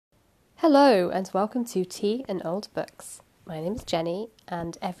Hello and welcome to Tea and Old Books. My name is Jenny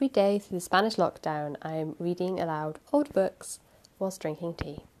and every day through the Spanish lockdown I am reading aloud old books whilst drinking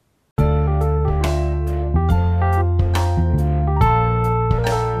tea.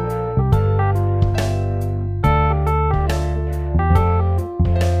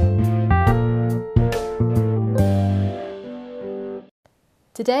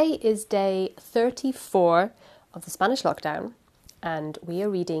 Today is day 34 of the Spanish lockdown and we are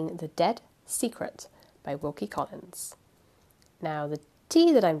reading The Dead Secret by Wilkie Collins. Now, the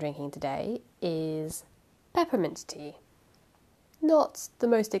tea that I'm drinking today is peppermint tea. Not the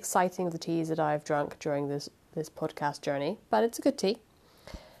most exciting of the teas that I've drunk during this podcast journey, but it's a good tea.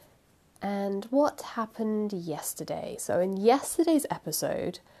 And what happened yesterday? So in yesterday's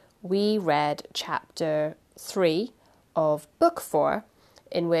episode, we read chapter 3 of book 4,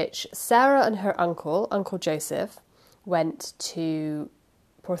 in which Sarah and her uncle, Uncle Joseph, went to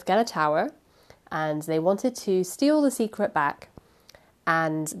Porthgenna Tower and they wanted to steal the secret back,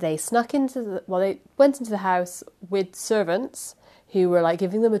 and they went into the house with servants who were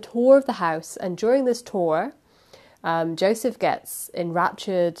giving them a tour of the house, and during this tour Joseph gets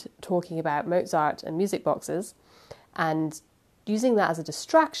enraptured talking about Mozart and music boxes, and using that as a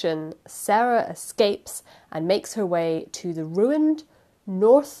distraction, Sarah escapes and makes her way to the ruined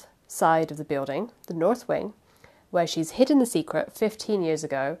north side of the building, the north wing, where she's hidden the secret 15 years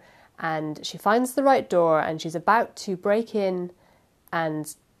ago, and she finds the right door and she's about to break in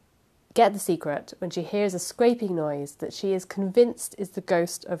and get the secret when she hears a scraping noise that she is convinced is the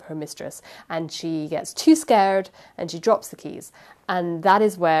ghost of her mistress, and she gets too scared and she drops the keys. And that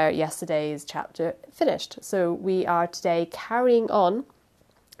is where yesterday's chapter finished. So we are today carrying on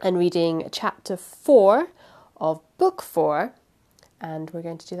and reading chapter 4 of book 4, and we're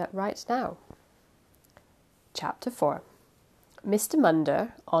going to do that right now. Chapter 4. Mr.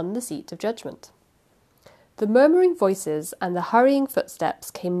 Munder on the Seat of Judgment. The murmuring voices and the hurrying footsteps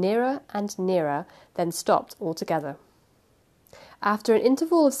came nearer and nearer, then stopped altogether. After an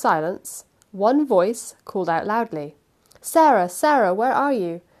interval of silence, one voice called out loudly, "Sarah, Sarah, where are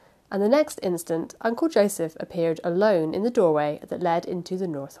you?" And the next instant Uncle Joseph appeared alone in the doorway that led into the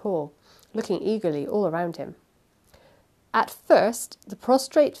North Hall, looking eagerly all around him. At first, the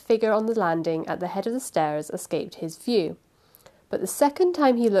prostrate figure on the landing at the head of the stairs escaped his view, but the second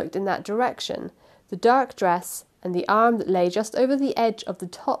time he looked in that direction, the dark dress and the arm that lay just over the edge of the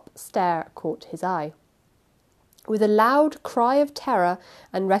top stair caught his eye. With a loud cry of terror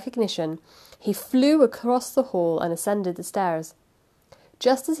and recognition, he flew across the hall and ascended the stairs.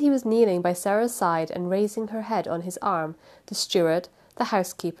 Just as he was kneeling by Sarah's side and raising her head on his arm, the steward, the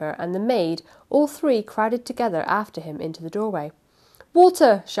housekeeper, and the maid, all three crowded together after him into the doorway.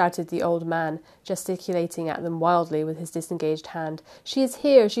 "Water!" shouted the old man, gesticulating at them wildly with his disengaged hand. "She is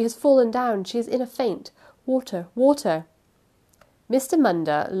here! She has fallen down! She is in a faint! Water! Water!" Mr.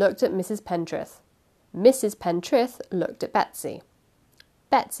 Munder looked at Mrs. Pentreath. Mrs. Pentreath looked at Betsy.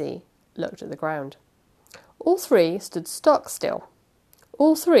 Betsy looked at the ground. All three stood stock still.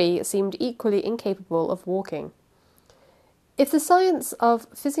 All three seemed equally incapable of walking. If the science of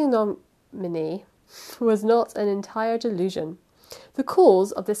physiognomy was not an entire delusion, the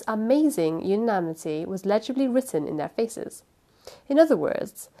cause of this amazing unanimity was legibly written in their faces. In other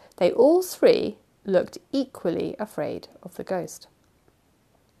words, they all three looked equally afraid of the ghost.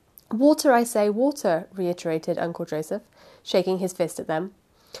 "Water, I say, water," reiterated Uncle Joseph, shaking his fist at them.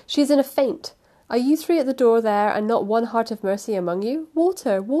 "She is in a faint. Are you three at the door there, and not one heart of mercy among you?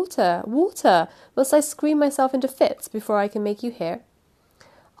 Water, water, water! Must I scream myself into fits before I can make you hear?"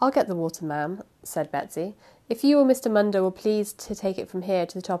 "I'll get the water, ma'am," said Betsy, "if you or Mr. Munder will please to take it from here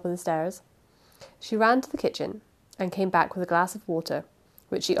to the top of the stairs." She ran to the kitchen and came back with a glass of water,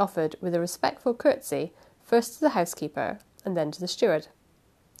 which she offered with a respectful curtsy, first to the housekeeper and then to the steward.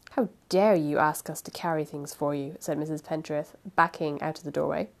 "How dare you ask us to carry things for you?" said Mrs. Pentreath, backing out of the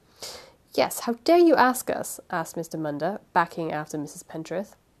doorway. "Yes, how dare you ask us?" asked Mr. Munder, backing after Mrs.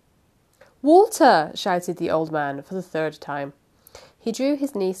 Pentreath. "Water!" shouted the old man for the third time. He drew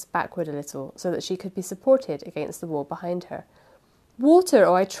his niece backward a little, so that she could be supported against the wall behind her. "Water,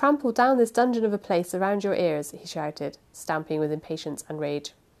 or I trample down this dungeon of a place around your ears," he shouted, stamping with impatience and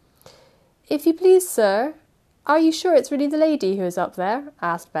rage. "If you please, sir, are you sure it's really the lady who is up there?"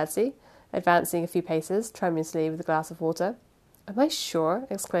 asked Betsy, advancing a few paces, tremulously with a glass of water. "Am I sure?"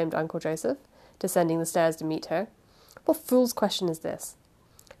 exclaimed Uncle Joseph, descending the stairs to meet her. "What fool's question is this?"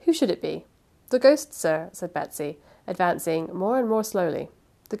 "Who should it be?" "The ghost, sir," said Betsy, advancing more and more slowly.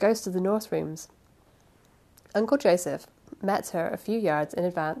 "The ghost of the north rooms." Uncle Joseph met her a few yards in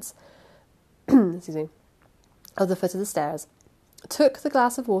advance of the foot of the stairs, took the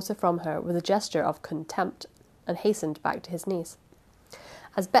glass of water from her with a gesture of contempt, and hastened back to his niece.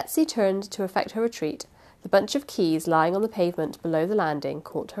 As Betsy turned to effect her retreat, the bunch of keys lying on the pavement below the landing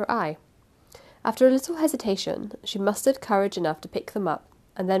caught her eye. After a little hesitation, she mustered courage enough to pick them up,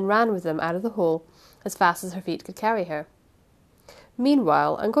 and then ran with them out of the hall as fast as her feet could carry her.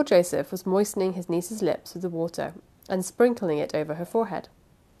 Meanwhile, Uncle Joseph was moistening his niece's lips with the water and sprinkling it over her forehead.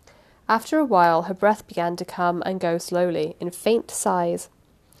 After a while, her breath began to come and go slowly, in faint sighs.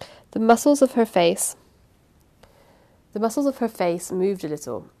 The muscles of her face moved a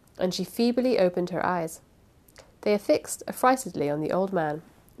little, and she feebly opened her eyes. They affixed affrightedly on the old man,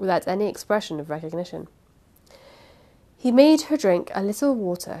 without any expression of recognition. He made her drink a little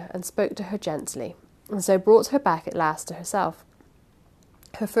water and spoke to her gently, and so brought her back at last to herself.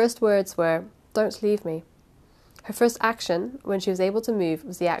 Her first words were, "Don't leave me." Her first action, when she was able to move,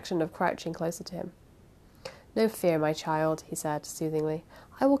 was the action of crouching closer to him. "No fear, my child," he said soothingly.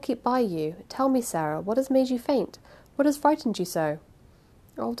 "I will keep by you. Tell me, Sarah, what has made you faint? What has frightened you so?"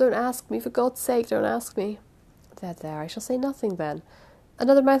 "Oh, don't ask me, for God's sake, don't ask me." There, I shall say nothing then.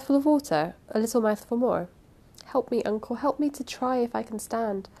 Another mouthful of water, a little mouthful more. Help me, uncle, help me to try if I can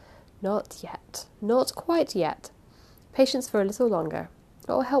stand. Not yet, not quite yet. Patience for a little longer.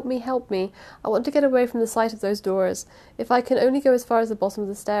 Oh, help me, help me. I want to get away from the sight of those doors. If I can only go as far as the bottom of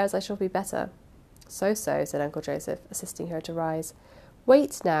the stairs, I shall be better. So, said Uncle Joseph, assisting her to rise.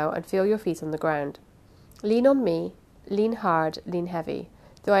 Wait now and feel your feet on the ground. Lean on me, lean hard, lean heavy.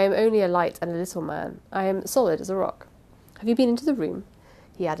 Though I am only a light and a little man, I am solid as a rock. Have you been into the room?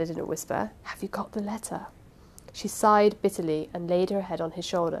 He added in a whisper. Have you got the letter? She sighed bitterly and laid her head on his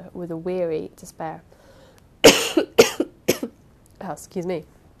shoulder with a weary despair. Oh, excuse me.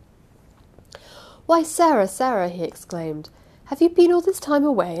 Why, Sarah, Sarah, he exclaimed, have you been all this time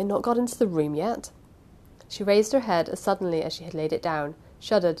away and not got into the room yet? She raised her head as suddenly as she had laid it down,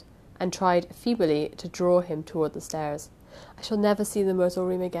 shuddered, and tried feebly to draw him toward the stairs. I shall never see the Myrtle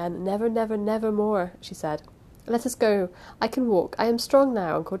Room again, never, never, never more, she said. Let us go. I can walk. I am strong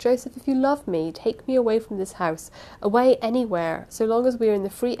now, Uncle Joseph. If you love me, take me away from this house, away anywhere, so long as we are in the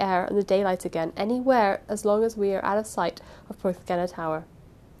free air and the daylight again, anywhere, as long as we are out of sight of Porthgenna Tower.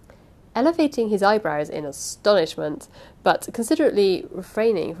 Elevating his eyebrows in astonishment, but considerately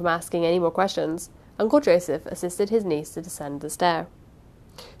refraining from asking any more questions, Uncle Joseph assisted his niece to descend the stair.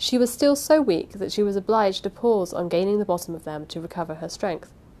 She was still so weak that she was obliged to pause on gaining the bottom of them to recover her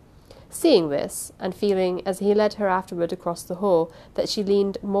strength. Seeing this, and feeling, as he led her afterward across the hall, that she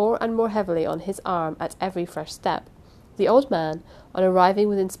leaned more and more heavily on his arm at every fresh step, the old man, on arriving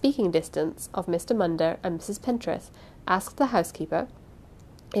within speaking distance of Mr. Munder and Mrs. Pentreath, asked the housekeeper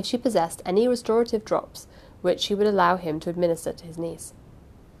if she possessed any restorative drops which she would allow him to administer to his niece.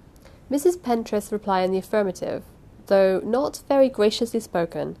 Mrs. Pentreath's reply in the affirmative, though not very graciously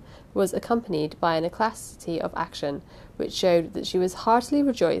spoken, was accompanied by an alacrity of action which showed that she was heartily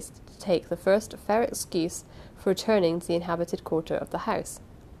rejoiced to take the first fair excuse for returning to the inhabited quarter of the house.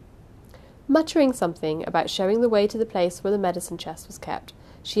 Muttering something about showing the way to the place where the medicine chest was kept,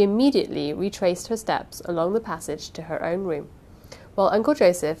 she immediately retraced her steps along the passage to her own room, while Uncle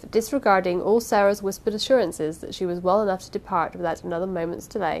Joseph, disregarding all Sarah's whispered assurances that she was well enough to depart without another moment's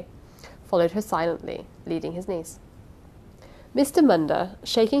delay, followed her silently, leading his niece. Mr. Munder,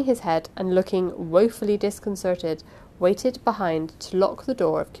 shaking his head and looking woefully disconcerted, waited behind to lock the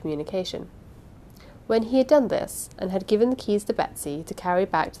door of communication. When he had done this, and had given the keys to Betsy to carry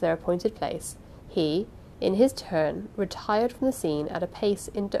back to their appointed place, he, in his turn, retired from the scene at a pace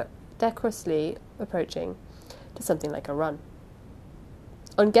indecorously approaching to something like a run.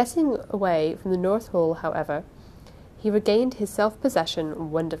 On getting away from the North Hall, however, he regained his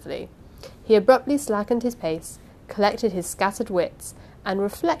self-possession wonderfully. He abruptly slackened his pace, collected his scattered wits, and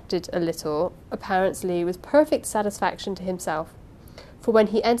reflected a little, apparently with perfect satisfaction to himself, for when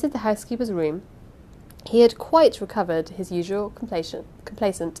he entered the housekeeper's room, he had quite recovered his usual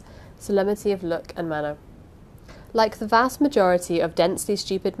complacent solemnity of look and manner. Like the vast majority of densely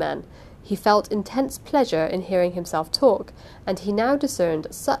stupid men, he felt intense pleasure in hearing himself talk, and he now discerned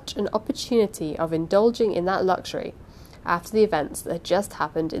such an opportunity of indulging in that luxury, after the events that had just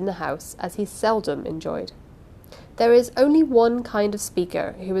happened in the house, as he seldom enjoyed. There is only one kind of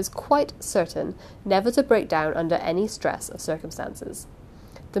speaker who is quite certain never to break down under any stress of circumstances.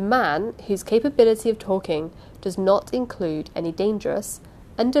 The man whose capability of talking does not include any dangerous,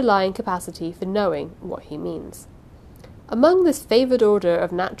 underlying capacity for knowing what he means. Among this favoured order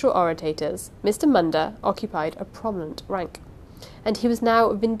of natural orators, Mr. Munder occupied a prominent rank, and he was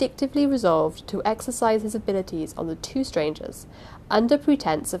now vindictively resolved to exercise his abilities on the two strangers, under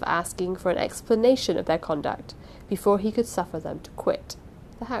pretence of asking for an explanation of their conduct before he could suffer them to quit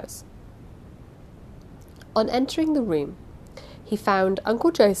the house. On entering the room, he found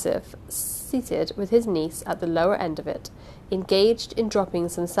Uncle Joseph seated with his niece at the lower end of it, engaged in dropping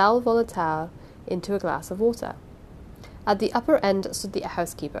some sal volatile into a glass of water. At the upper end stood the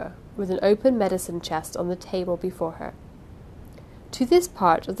housekeeper, with an open medicine chest on the table before her. To this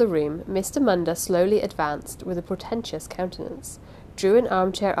part of the room Mr. Munder slowly advanced with a portentous countenance, drew an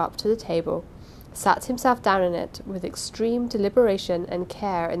armchair up to the table, sat himself down in it with extreme deliberation and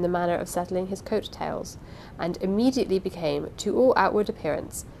care in the manner of settling his coat-tails, and immediately became, to all outward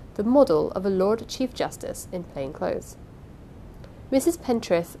appearance, the model of a Lord Chief Justice in plain clothes. Mrs.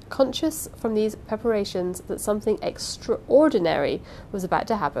 Pentreath, conscious from these preparations that something extraordinary was about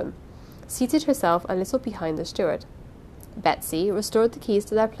to happen, seated herself a little behind the steward. Betsy restored the keys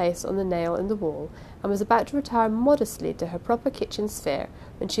to their place on the nail in the wall, and was about to retire modestly to her proper kitchen sphere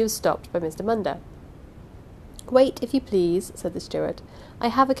when she was stopped by Mr. Munder. "Wait, if you please," said the steward. "I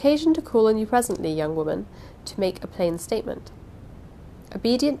have occasion to call on you presently, young woman, to make a plain statement."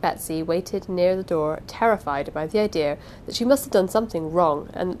 Obedient Betsy waited near the door, terrified by the idea that she must have done something wrong,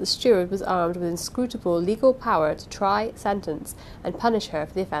 and that the steward was armed with inscrutable legal power to try, sentence, and punish her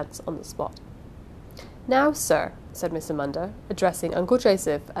for the offence on the spot. "Now, sir," said Mr. Munder, addressing Uncle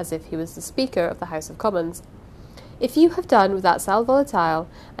Joseph as if he was the Speaker of the House of Commons, "if you have done with that sal volatile,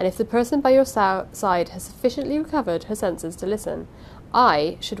 and if the person by your side has sufficiently recovered her senses to listen,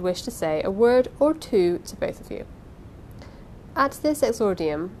 I should wish to say a word or two to both of you." At this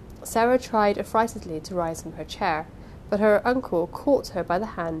exordium, Sarah tried affrightedly to rise from her chair, but her uncle caught her by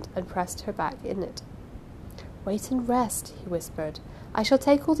the hand and pressed her back in it. "Wait and rest," he whispered. "I shall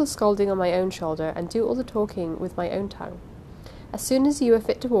take all the scolding on my own shoulder, and do all the talking with my own tongue. As soon as you are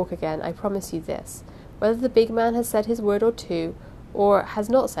fit to walk again, I promise you this: whether the big man has said his word or two, or has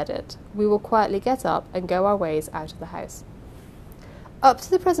not said it, we will quietly get up and go our ways out of the house." "Up to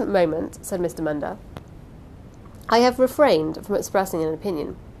the present moment," said Mr. Munder, "I have refrained from expressing an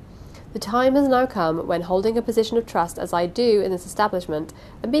opinion. The time has now come when, holding a position of trust as I do in this establishment,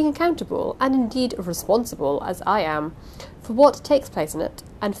 and being accountable, and indeed responsible as I am, for what takes place in it,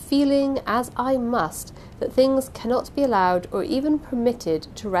 and feeling, as I must, that things cannot be allowed or even permitted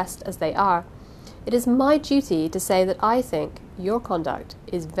to rest as they are, it is my duty to say that I think your conduct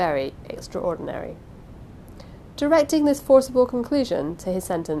is very extraordinary." Directing this forcible conclusion to his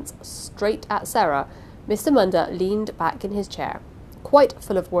sentence straight at Sarah, Mr. Munder leaned back in his chair, quite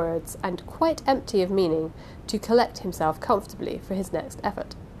full of words and quite empty of meaning, to collect himself comfortably for his next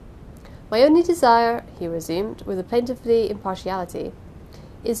effort. "My only desire," he resumed, with a plaintively impartiality,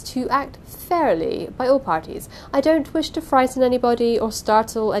 "is to act fairly by all parties. I don't wish to frighten anybody, or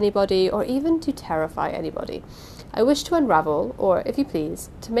startle anybody, or even to terrify anybody. I wish to unravel, or, if you please,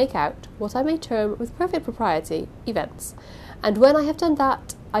 to make out, what I may term with perfect propriety, events. And when I have done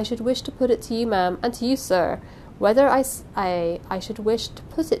that, I should wish to put it to you, ma'am, and to you, sir, whether I should wish to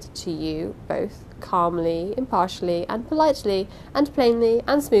put it to you both calmly, impartially, and politely, and plainly,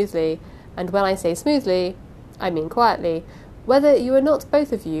 and smoothly, and when I say smoothly, I mean quietly, whether you are not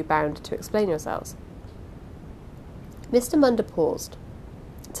both of you bound to explain yourselves." Mr. Munder paused,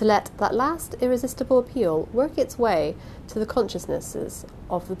 to let that last irresistible appeal work its way to the consciousnesses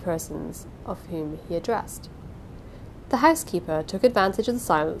of the persons of whom he addressed. The housekeeper took advantage of the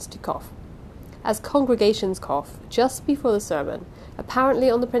silence to cough, as congregations cough just before the sermon, apparently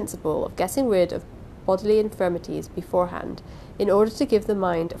on the principle of getting rid of bodily infirmities beforehand, in order to give the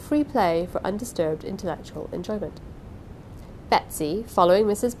mind free play for undisturbed intellectual enjoyment. Betsy, following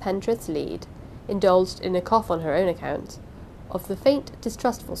Mrs. Pentreath's lead, indulged in a cough on her own account, of the faint,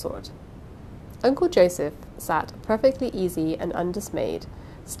 distrustful sort. Uncle Joseph sat perfectly easy and undismayed,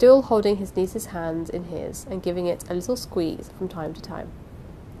 still holding his niece's hand in his, and giving it a little squeeze from time to time,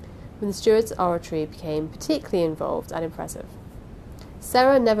 when the steward's oratory became particularly involved and impressive.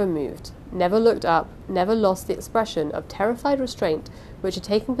 Sarah never moved, never looked up, never lost the expression of terrified restraint which had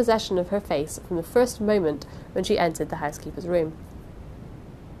taken possession of her face from the first moment when she entered the housekeeper's room.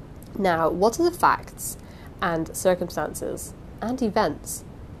 "Now, what are the facts, and circumstances, and events?"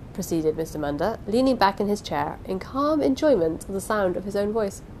 proceeded Mr. Munder, leaning back in his chair, in calm enjoyment of the sound of his own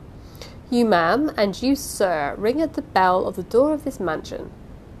voice. "You, ma'am, and you, sir, ring at the bell of the door of this mansion."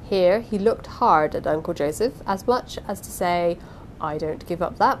 Here he looked hard at Uncle Joseph, as much as to say, "I don't give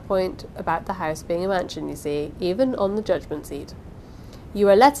up that point about the house being a mansion, you see, even on the judgment seat. You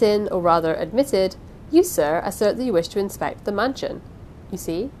are let in, or rather admitted. You, sir, assert that you wish to inspect the mansion. You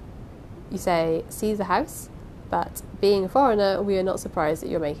see? You say, see the house? but being a foreigner, we are not surprised that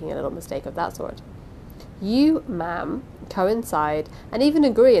you're making a little mistake of that sort. You, ma'am, coincide and even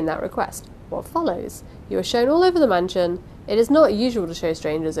agree in that request. What follows? You are shown all over the mansion. It is not usual to show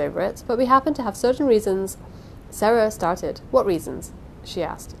strangers over it, but we happen to have certain reasons. Sarah started. What reasons? She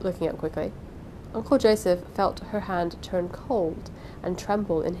asked, looking up quickly. Uncle Joseph felt her hand turn cold and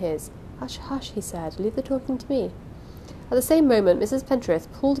tremble in his. Hush, hush, he said. Leave the talking to me. At the same moment, Mrs.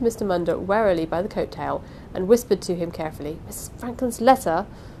 Pentreath pulled Mr. Munder warily by the coat-tail and whispered to him carefully. Mrs. Franklin's letter,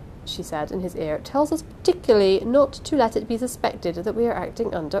 she said in his ear, tells us particularly not to let it be suspected that we are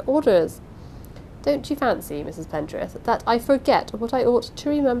acting under orders. Don't you fancy, Mrs. Pentreath, that I forget what I ought to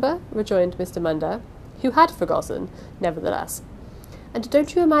remember? Rejoined Mr. Munder, who had forgotten, nevertheless. And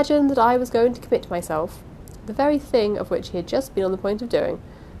don't you imagine that I was going to commit myself, the very thing of which he had just been on the point of doing.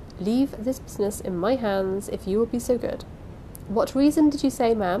 Leave this business in my hands, if you will be so good. What reason did you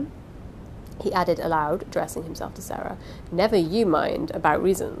say, ma'am? He added aloud, addressing himself to Sarah. Never you mind about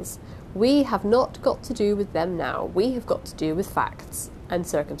reasons. We have not got to do with them now. We have got to do with facts and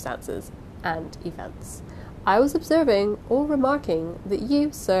circumstances and events. I was observing or remarking that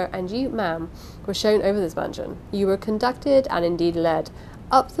you, sir, and you, ma'am, were shown over this mansion. You were conducted, and indeed led,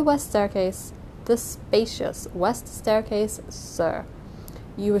 up the west staircase, the spacious west staircase, sir.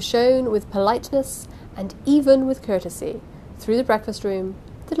 You were shown with politeness and even with courtesy through the breakfast room,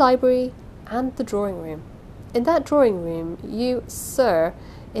 the library, and the drawing room. In that drawing room, you, sir,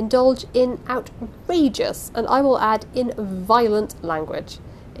 indulge in outrageous, and I will add in violent language.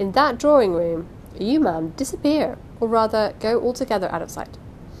 In that drawing room, you, ma'am, disappear, or rather go altogether out of sight.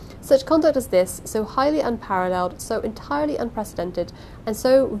 Such conduct as this, so highly unparalleled, so entirely unprecedented, and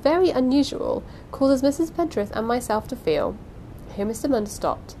so very unusual, causes Mrs. Pentreath and myself to feel. Here Mr. Munder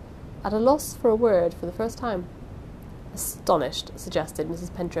stopped, at a loss for a word for the first time. Astonished, suggested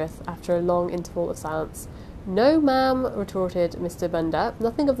Mrs. Pentreath, after a long interval of silence. No, ma'am, retorted Mr. Munder,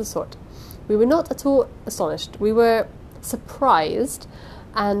 nothing of the sort. We were not at all astonished. We were surprised,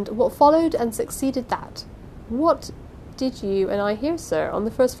 and what followed and succeeded that. What did you and I hear, sir, on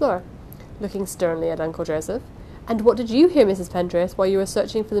the first floor? Looking sternly at Uncle Joseph. And what did you hear, Mrs. Pentreath, while you were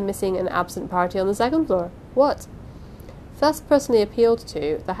searching for the missing and absent party on the second floor? What? Thus personally appealed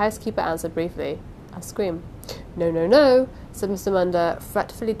to, the housekeeper answered briefly. A scream. No, no, no, said Mr. Munder,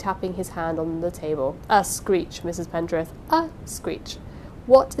 fretfully tapping his hand on the table. A screech, Mrs. Pentreath, a screech.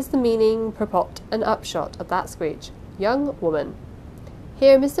 What is the meaning, purport, and upshot of that screech? Young woman.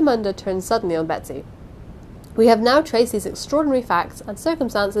 Here Mr. Munder turned suddenly on Betsy. We have now traced these extraordinary facts and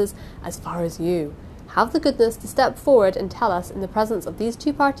circumstances as far as you. Have the goodness to step forward and tell us, in the presence of these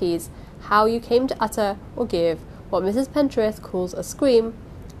two parties, how you came to utter or give what Mrs. Pentreath calls a scream,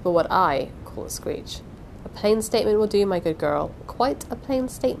 but what I call a screech. A plain statement will do, my good girl. Quite a plain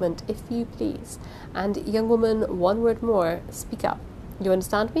statement, if you please. And, young woman, one word more. Speak up. You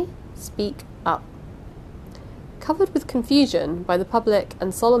understand me? Speak up. Covered with confusion by the public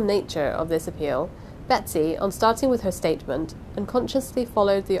and solemn nature of this appeal, Betsy, on starting with her statement, unconsciously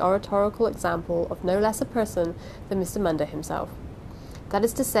followed the oratorical example of no less a person than Mr. Munder himself. That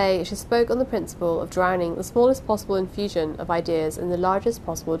is to say, she spoke on the principle of drowning the smallest possible infusion of ideas in the largest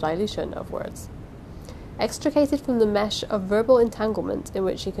possible dilution of words. Extricated from the mesh of verbal entanglement in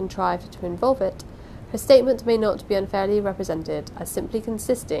which she contrived to involve it, her statement may not be unfairly represented as simply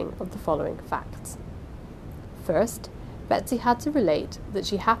consisting of the following facts. First, Betsy had to relate that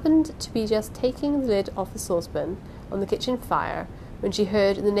she happened to be just taking the lid off the saucepan on the kitchen fire when she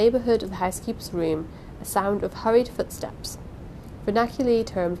heard in the neighbourhood of the housekeeper's room a sound of hurried footsteps, vernacularly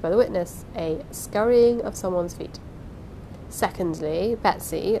termed by the witness a scurrying of someone's feet. Secondly,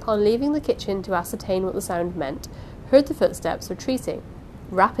 Betsy, on leaving the kitchen to ascertain what the sound meant, heard the footsteps retreating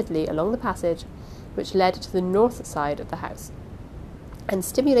rapidly along the passage which led to the north side of the house, and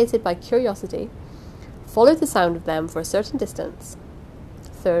stimulated by curiosity, followed the sound of them for a certain distance.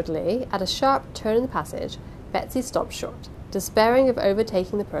 Thirdly, at a sharp turn in the passage, Betsy stopped short, despairing of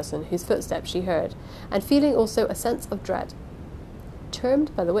overtaking the person whose footsteps she heard, and feeling also a sense of dread,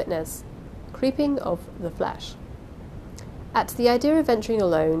 termed by the witness creeping of the flesh. At the idea of venturing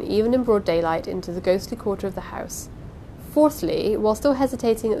alone, even in broad daylight, into the ghostly quarter of the house. Fourthly, while still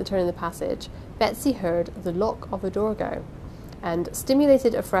hesitating at the turn in the passage, Betsy heard the lock of a door go, and,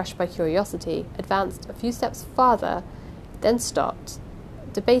 stimulated afresh by curiosity, advanced a few steps farther, then stopped,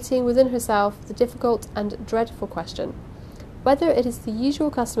 debating within herself the difficult and dreadful question, whether it is the usual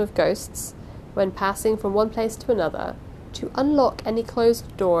custom of ghosts, when passing from one place to another, to unlock any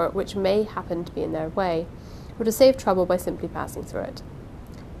closed door which may happen to be in their way, or to save trouble by simply passing through it.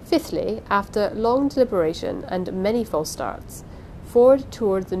 Fifthly, after long deliberation and many false starts, forward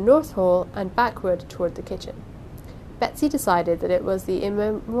toward the north hall and backward toward the kitchen. Betsy decided that it was the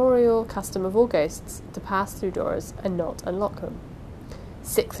immemorial custom of all ghosts to pass through doors and not unlock them.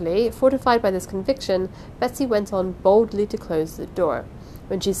 Sixthly, fortified by this conviction, Betsy went on boldly to close the door,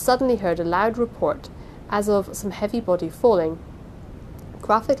 when she suddenly heard a loud report, as of some heavy body falling,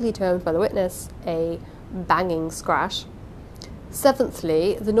 graphically termed by the witness a banging scratch.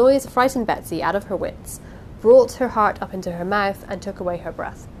 Seventhly, the noise frightened Betsy out of her wits, brought her heart up into her mouth, and took away her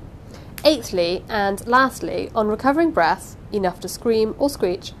breath. Eighthly, and lastly, on recovering breath, enough to scream or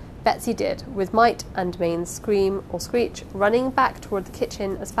screech, Betsy did, with might and main scream or screech, running back toward the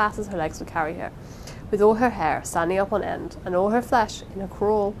kitchen as fast as her legs would carry her, with all her hair standing up on end, and all her flesh in a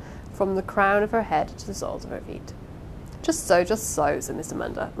crawl from the crown of her head to the soles of her feet. Just so, said Mr.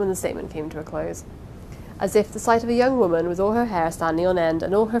 Munder, when the statement came to a close. As if the sight of a young woman with all her hair standing on end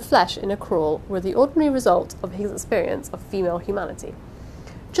and all her flesh in a crawl were the ordinary result of his experience of female humanity.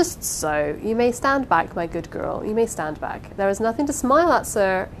 Just so. You may stand back, my good girl, you may stand back. There is nothing to smile at,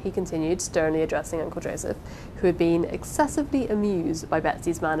 sir, he continued, sternly addressing Uncle Joseph, who had been excessively amused by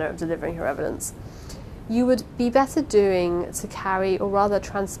Betsy's manner of delivering her evidence. You would be better doing to carry, or rather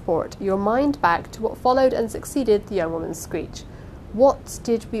transport, your mind back to what followed and succeeded the young woman's screech. What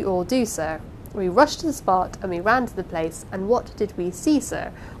did we all do, sir? We rushed to the spot, and we ran to the place, and what did we see,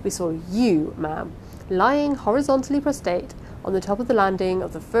 sir? We saw you, ma'am, lying horizontally prostrate on the top of the landing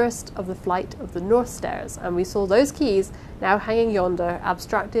of the first of the flight of the north stairs, and we saw those keys now hanging yonder,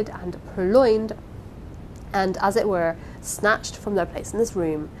 abstracted and purloined, and, as it were, snatched from their place in this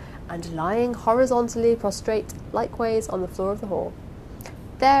room, and lying horizontally prostrate likewise on the floor of the hall.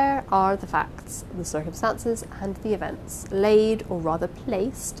 There are the facts, the circumstances, and the events, laid, or rather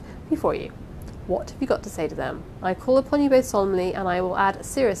placed, before you. What have you got to say to them? I call upon you both solemnly, and I will add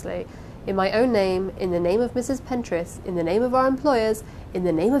seriously, in my own name, in the name of Mrs. Pentris, in the name of our employers, in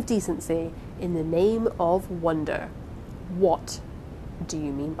the name of decency, in the name of wonder. What do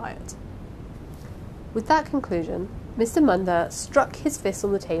you mean by it? With that conclusion, Mr. Munder struck his fist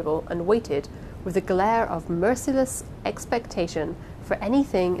on the table and waited with a glare of merciless expectation for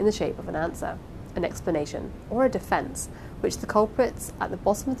anything in the shape of an answer, an explanation, or a defence, which the culprits at the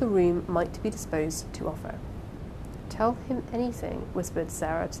bottom of the room might be disposed to offer. Tell him anything, whispered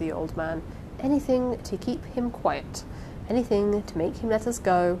Sarah to the old man, anything to keep him quiet, anything to make him let us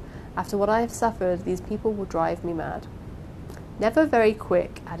go. After what I have suffered, these people will drive me mad. Never very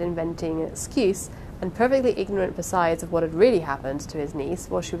quick at inventing an excuse, and perfectly ignorant besides of what had really happened to his niece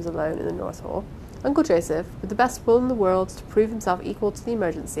while she was alone in the North Hall, Uncle Joseph, with the best will in the world to prove himself equal to the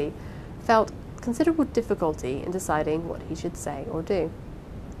emergency, felt considerable difficulty in deciding what he should say or do.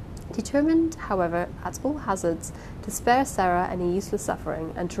 Determined, however, at all hazards, to spare Sarah any useless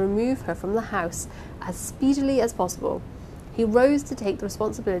suffering, and to remove her from the house as speedily as possible, he rose to take the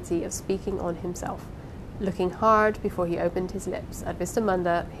responsibility of speaking on himself, looking hard before he opened his lips at Mr.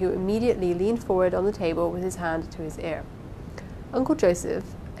 Munder, who immediately leaned forward on the table with his hand to his ear. Uncle Joseph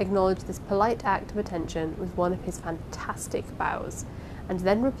acknowledged this polite act of attention with one of his fantastic bows, and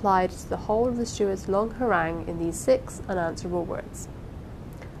then replied to the whole of the steward's long harangue in these 6 unanswerable words.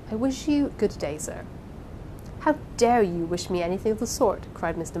 I wish you good day, sir. How dare you wish me anything of the sort?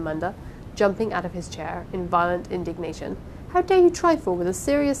 Cried Mr. Munder, jumping out of his chair in violent indignation. How dare you trifle with a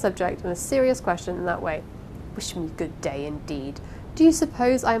serious subject and a serious question in that way? Wish me good day, indeed. Do you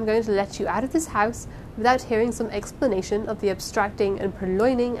suppose I am going to let you out of this house without hearing some explanation of the abstracting and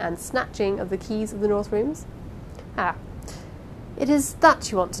purloining and snatching of the keys of the north rooms? Ah, it is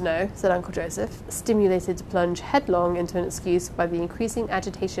that you want to know, said Uncle Joseph, stimulated to plunge headlong into an excuse by the increasing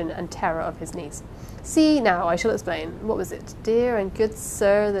agitation and terror of his niece. See, now, I shall explain. What was it, dear and good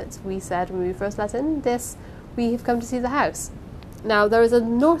sir, that we said when we first let in? This, we have come to see the house. Now, there is a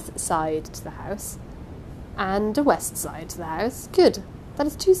north side to the house, and a west side to the house. Good. That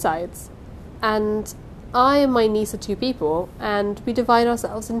is 2 sides. And I and my niece are 2 people, and we divide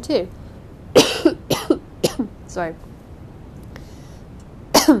ourselves in 2. Sorry.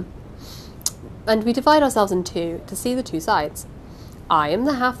 And we divide ourselves in 2 to see the 2 sides. I am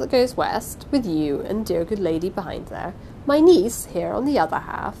the half that goes west, with you and dear good lady behind there. My niece here on the other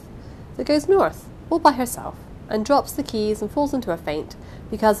half that goes north, all by herself, and drops the keys and falls into a faint,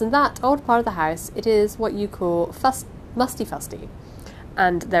 because in that old part of the house it is what you call musty-fusty,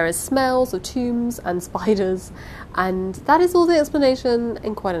 and there is smells of tombs and spiders, and that is all the explanation,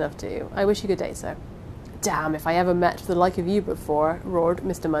 and quite enough too. I wish you good day, sir. Damn, if I ever met with the like of you before, roared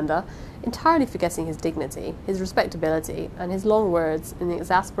Mr. Munder, entirely forgetting his dignity, his respectability, and his long words in the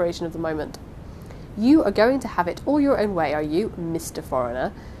exasperation of the moment. You are going to have it all your own way, are you, Mr.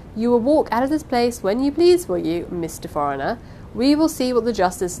 Foreigner? You will walk out of this place when you please, will you, Mr. Foreigner? "We will see what the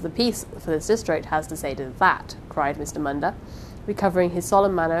Justice of the Peace for this district has to say to that," cried Mr. Munder, recovering his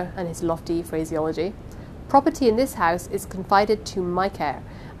solemn manner and his lofty phraseology. "Property in this house is confided to my care,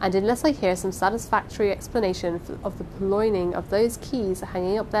 and unless I hear some satisfactory explanation of the purloining of those keys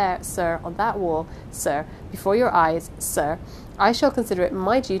hanging up there, sir, on that wall, sir, before your eyes, sir, I shall consider it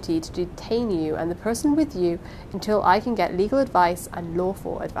my duty to detain you and the person with you until I can get legal advice and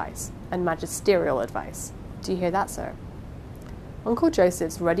lawful advice and magisterial advice. Do you hear that, sir?" Uncle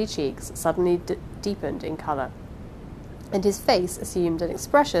Joseph's ruddy cheeks suddenly deepened in colour, and his face assumed an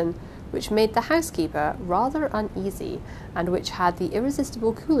expression which made the housekeeper rather uneasy, and which had the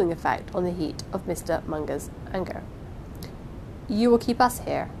irresistible cooling effect on the heat of Mr. Munger's anger. "You will keep us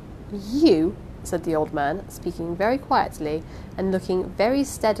here?" "You?" said the old man, speaking very quietly and looking very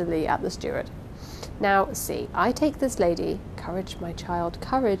steadily at the steward. "Now, see, I take this lady— courage, my child,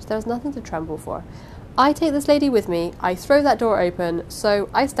 courage, there is nothing to tremble for. I take this lady with me, I throw that door open, so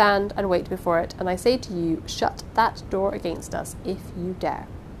I stand and wait before it, and I say to you, shut that door against us, if you dare."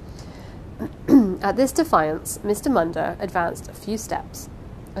 At this defiance, Mr. Munder advanced a few steps,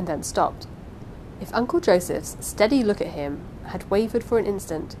 and then stopped. If Uncle Joseph's steady look at him had wavered for an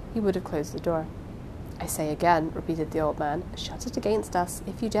instant, he would have closed the door. "I say again," repeated the old man, "shut it against us,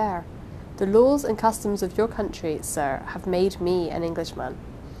 if you dare. The laws and customs of your country, sir, have made me an Englishman.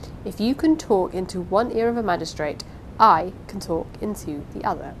 If you can talk into one ear of a magistrate, I can talk into the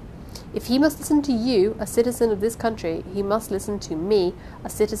other. If he must listen to you, a citizen of this country, he must listen to me, a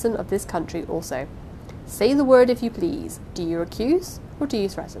citizen of this country also. Say the word if you please. Do you accuse, or do you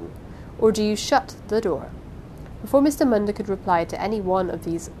threaten? Or do you shut the door?" Before Mr. Munder could reply to any one of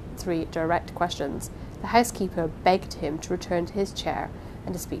these three direct questions, the housekeeper begged him to return to his chair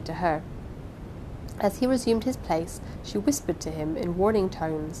and to speak to her. As he resumed his place, she whispered to him in warning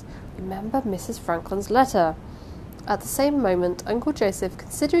tones, "Remember Mrs. Franklin's letter." At the same moment, Uncle Joseph,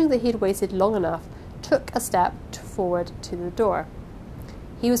 considering that he had waited long enough, took a step forward to the door.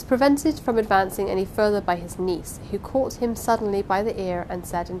 He was prevented from advancing any further by his niece, who caught him suddenly by the ear and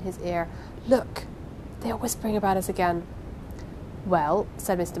said in his ear, "Look, they are whispering about us again." "Well,"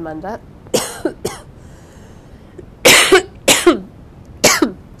 said Mr. Munder.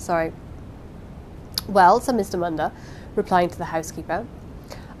 Sorry. "Well," said Mr. Munder, replying to the housekeeper,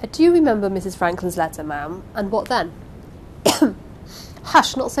 "I do remember Mrs. Franklin's letter, ma'am, and what then?"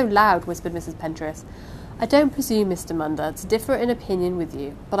 "Hush, not so loud," whispered Mrs. Pentreath. "I don't presume, Mr. Munder, to differ in opinion with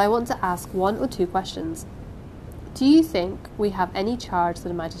you, but I want to ask one or two questions. Do you think we have any charge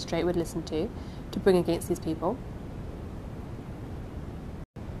that a magistrate would listen to bring against these people?"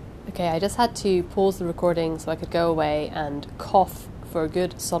 Okay, I just had to pause the recording so I could go away and cough for a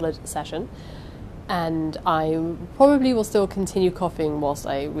good solid session. And I probably will still continue coughing whilst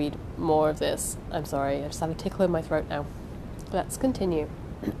I read more of this. I'm sorry, I just have a tickle in my throat now. Let's continue.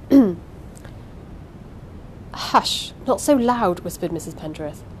 "Hush, not so loud," whispered Mrs.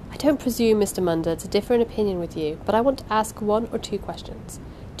 Pentreath. "I don't presume, Mr. Munder, to differ in opinion with you, but I want to ask one or two questions.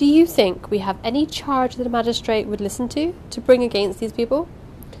 Do you think we have any charge that a magistrate would listen to bring against these people?"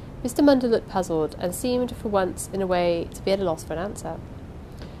 Mr. Munder looked puzzled, and seemed for once in a way to be at a loss for an answer.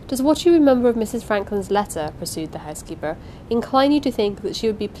 "Does what you remember of Mrs. Franklin's letter," pursued the housekeeper, "incline you to think that she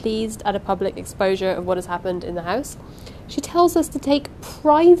would be pleased at a public exposure of what has happened in the house? She tells us to take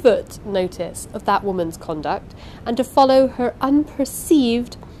private notice of that woman's conduct, and to follow her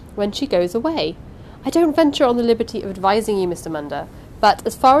unperceived when she goes away. I don't venture on the liberty of advising you, Mr. Munder, but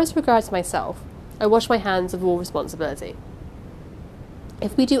as far as regards myself, I wash my hands of all responsibility.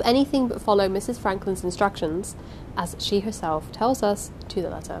 If we do anything but follow Mrs. Franklin's instructions, as she herself tells us to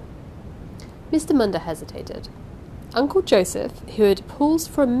the letter." Mr. Munder hesitated. Uncle Joseph, who had paused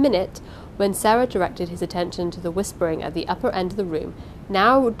for a minute when Sarah directed his attention to the whispering at the upper end of the room,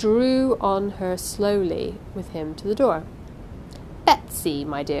 now drew on her slowly with him to the door. "Betsy,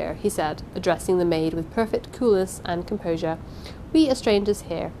 my dear," he said, addressing the maid with perfect coolness and composure, "we are strangers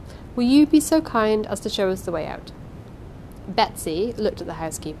here. Will you be so kind as to show us the way out?" Betsy looked at the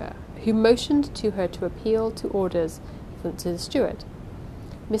housekeeper, who motioned to her to appeal to orders to the steward.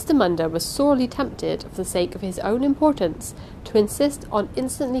 Mr. Munder was sorely tempted, for the sake of his own importance, to insist on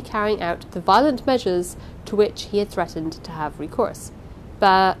instantly carrying out the violent measures to which he had threatened to have recourse,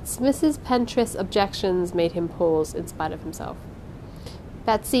 but Mrs. Pentreath's objections made him pause in spite of himself.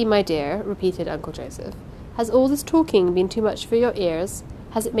 "Betsy, my dear," repeated Uncle Joseph, "has all this talking been too much for your ears?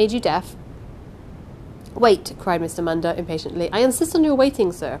 Has it made you deaf?" "Wait," cried Mr. Munder impatiently. "I insist on your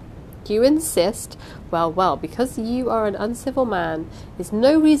waiting, sir." "You insist? Well, well, because you are an uncivil man is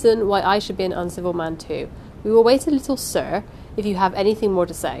no reason why I should be an uncivil man too. We will wait a little, sir, if you have anything more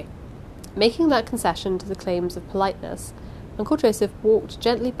to say." Making that concession to the claims of politeness, Uncle Joseph walked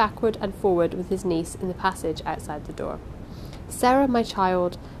gently backward and forward with his niece in the passage outside the door. "Sarah, my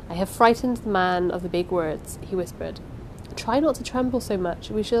child, I have frightened the man of the big words," he whispered. "Try not to tremble so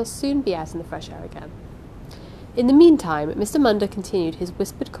much. We shall soon be out in the fresh air again." In the meantime, Mr. Munder continued his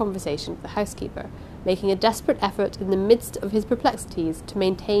whispered conversation with the housekeeper, making a desperate effort in the midst of his perplexities to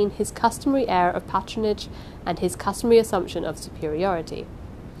maintain his customary air of patronage and his customary assumption of superiority.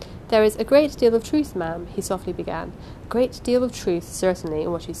 "There is a great deal of truth, ma'am," he softly began. "A great deal of truth, certainly,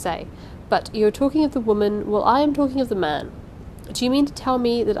 in what you say. But you are talking of the woman, while I am talking of the man. Do you mean to tell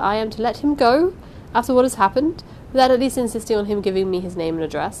me that I am to let him go, after what has happened, without at least insisting on him giving me his name and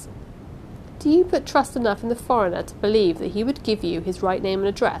address?" "Do you put trust enough in the foreigner to believe that he would give you his right name and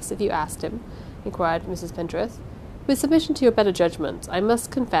address if you asked him?" inquired Mrs. Pentreath. "With submission to your better judgment, I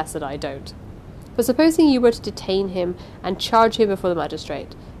must confess that I don't. But supposing you were to detain him and charge him before the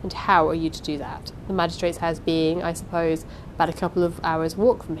magistrate, and how are you to do that? The magistrate's house being, I suppose, about a couple of hours'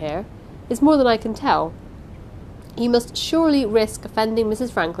 walk from here, is more than I can tell. You must surely risk offending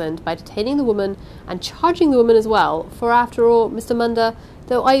Mrs. Frankland by detaining the woman and charging the woman as well, for after all, Mr. Munder,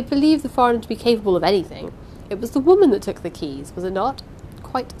 though I believe the foreigner to be capable of anything, it was the woman that took the keys, was it not?"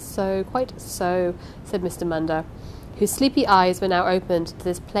 Quite so, said Mr. Munder, whose sleepy eyes were now opened to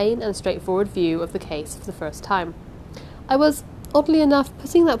this plain and straightforward view of the case for the first time. "I was, oddly enough,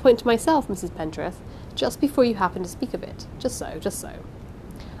 putting that point to myself, Mrs. Pentreath, just before you happened to speak of it. Just so.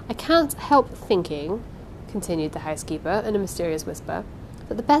 I can't help thinking," continued the housekeeper in a mysterious whisper,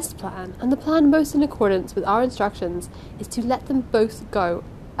 "that the best plan, and the plan most in accordance with our instructions, is to let them both go,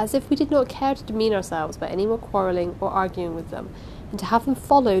 as if we did not care to demean ourselves by any more quarrelling or arguing with them, and to have them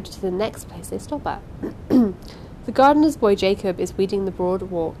followed to the next place they stop at. The gardener's boy Jacob is weeding the broad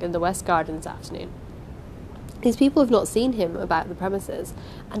walk in the west garden this afternoon. These people have not seen him about the premises,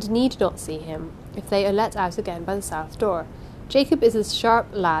 and need not see him, if they are let out again by the south door. Jacob is a sharp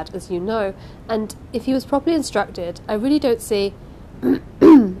lad, as you know, and if he was properly instructed, I really don't see—"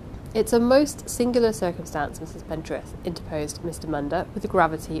 "It's a most singular circumstance, Mrs. Pentreath," interposed Mr. Munder, with the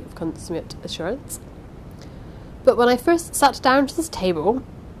gravity of consummate assurance. "But when I first sat down to this table,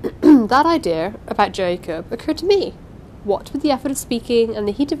 that idea about Jacob occurred to me. What with the effort of speaking and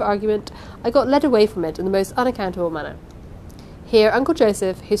the heat of argument, I got led away from it in the most unaccountable manner." Here Uncle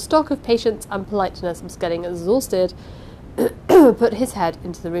Joseph, whose stock of patience and politeness was getting exhausted, put his head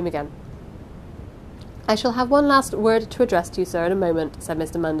into the room again. "I shall have one last word to address to you, sir, in a moment," said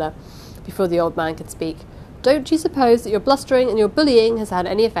Mr. Munder, before the old man could speak. "Don't you suppose that your blustering and your bullying has had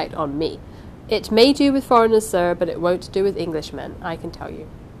any effect on me. It may do with foreigners, sir, but it won't do with Englishmen, I can tell you."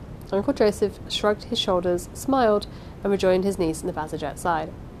 Uncle Joseph shrugged his shoulders, smiled, and rejoined his niece in the passage outside.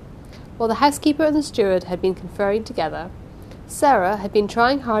 While the housekeeper and the steward had been conferring together, Sarah had been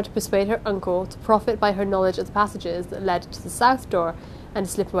trying hard to persuade her uncle to profit by her knowledge of the passages that led to the south door and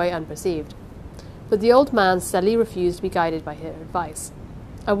to slip away unperceived. But the old man steadily refused to be guided by her advice.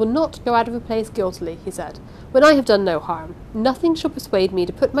 "I will not go out of a place guiltily," he said, "when I have done no harm. Nothing shall persuade me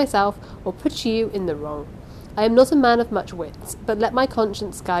to put myself or put you in the wrong. I am not a man of much wits, but let my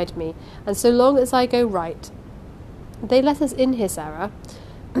conscience guide me, and so long as I go right—" "They let us in here, Sarah,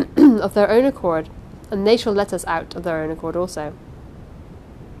 of their own accord, and they shall let us out of their own accord also."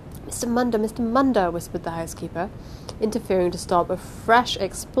 Mr. Munder, whispered the housekeeper, interfering to stop a fresh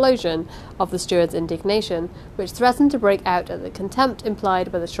explosion of the steward's indignation, which threatened to break out at the contempt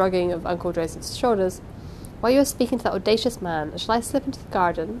implied by the shrugging of Uncle Joseph's shoulders. "While you are speaking to that audacious man, shall I slip into the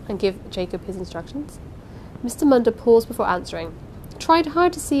garden and give Jacob his instructions?" Mr. Munder paused before answering, tried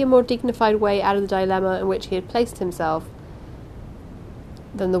hard to see a more dignified way out of the dilemma in which he had placed himself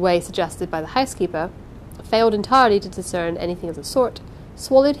than the way suggested by the housekeeper, failed entirely to discern anything of the sort,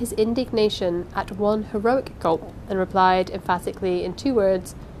 swallowed his indignation at one heroic gulp, and replied emphatically in 2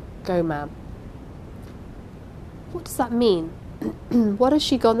 words, "Go, ma'am." "What does that mean? What has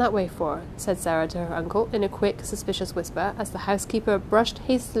she gone that way for?" said Sarah to her uncle in a quick, suspicious whisper, as the housekeeper brushed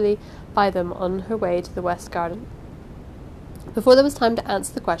hastily by them on her way to the west garden. Before there was time to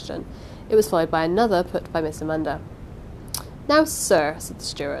answer the question, it was followed by another put by Mr. Munder. "Now, sir," said the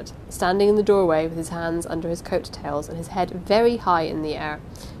steward, standing in the doorway with his hands under his coat-tails and his head very high in the air.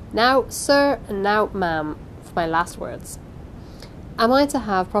 "Now, sir, and now, ma'am, for my last words. Am I to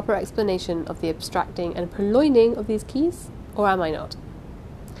have proper explanation of the abstracting and purloining of these keys, or am I not?"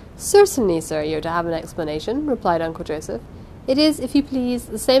 "Certainly, sir, you are to have an explanation," replied Uncle Joseph. "It is, if you please,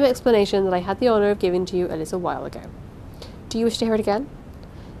 the same explanation that I had the honour of giving to you a little while ago. Do you wish to hear it again?"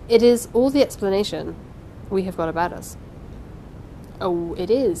 "It is all the explanation we have got about us." "Oh, it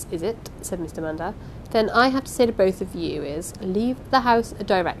is it?" said Mr. Munder. "Then I have to say to both of you is, leave the house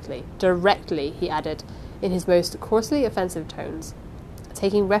directly. Directly," he added, in his most coarsely offensive tones,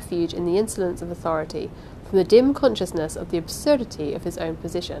 taking refuge in the insolence of authority from the dim consciousness of the absurdity of his own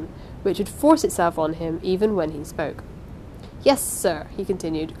position, which would force itself on him even when he spoke. Yes, sir, he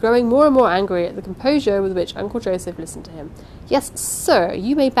continued, growing more and more angry at the composure with which Uncle Joseph listened to him. Yes, sir,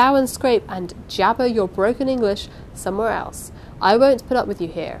 you may bow and scrape and jabber your broken English somewhere else. I won't put up with you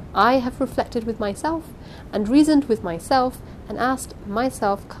here. I have reflected with myself, and reasoned with myself, and asked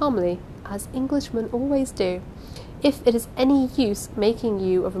myself calmly, as Englishmen always do, if it is any use making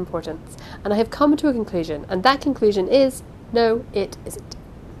you of importance, and I have come to a conclusion, and that conclusion is, no, it isn't.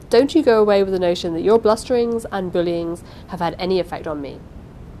 Don't you go away with the notion that your blusterings and bullyings have had any effect on me.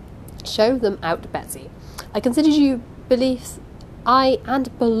 Show them out, Betsy. I consider you beneath,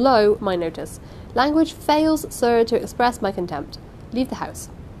 and below my notice. Language fails, sir, to express my contempt. Leave the house.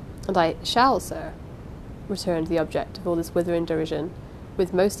 And I shall, sir, returned the object of all this withering derision,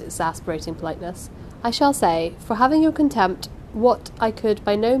 with most exasperating politeness. I shall say, for having your contempt, what I could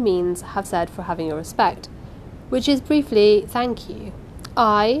by no means have said for having your respect, which is briefly, thank you.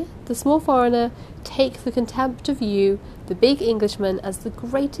 I, the small foreigner, take the contempt of you, the big Englishman, as the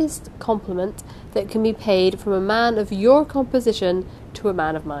greatest compliment that can be paid from a man of your composition to a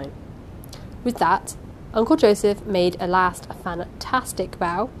man of mine. With that, Uncle Joseph made a last fantastic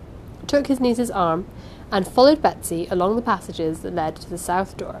bow, took his niece's arm, and followed Betsy along the passages that led to the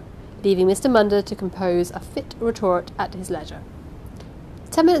south door, leaving Mr. Munder to compose a fit retort at his leisure.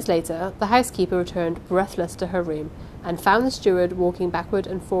 10 minutes later, the housekeeper returned breathless to her room, and found the steward walking backward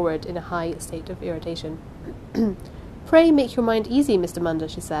and forward in a high state of irritation. Pray make your mind easy, Mr. Munder,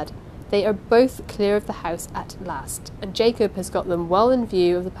 she said. They are both clear of the house at last, and Jacob has got them well in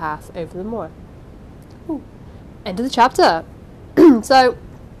view of the path over the moor. Ooh. End of the chapter. So,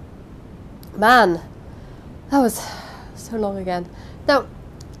 man, that was so long again. Now,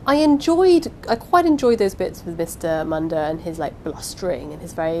 I quite enjoyed those bits with Mr. Munder and his blustering and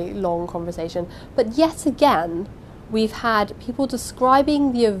his very long conversation, but yet again, we've had people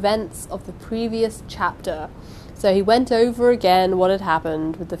describing the events of the previous chapter. So he went over again what had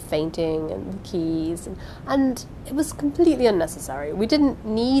happened with the fainting and the keys, and it was completely unnecessary. We didn't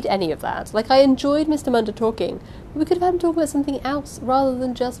need any of that. I enjoyed Mr. Munder talking, but we could have had him talk about something else rather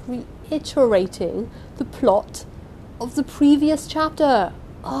than just reiterating the plot of the previous chapter.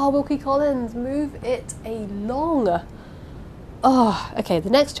 Oh, Wilkie Collins, move it along. Oh, okay, the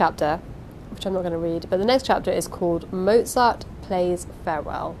next chapter, which I'm not going to read, but the next chapter is called Mozart Plays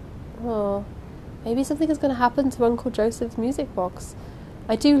Farewell. Oh, maybe something is going to happen to Uncle Joseph's music box.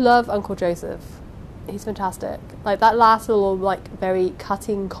 I do love Uncle Joseph. He's fantastic. That last little, very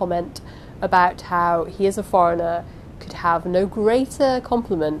cutting comment about how he as a foreigner could have no greater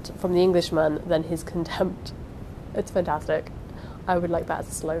compliment from the Englishman than his contempt. It's fantastic. I would like that as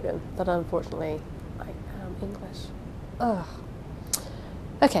a slogan, but unfortunately, I am English. Ugh.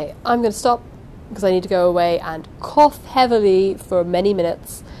 Okay, I'm going to stop because I need to go away and cough heavily for many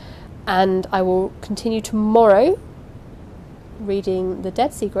minutes, and I will continue tomorrow reading The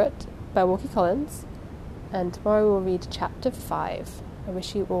Dead Secret by Wilkie Collins, and tomorrow we'll read chapter 5. I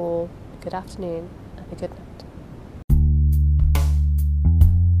wish you all a good afternoon and a good night.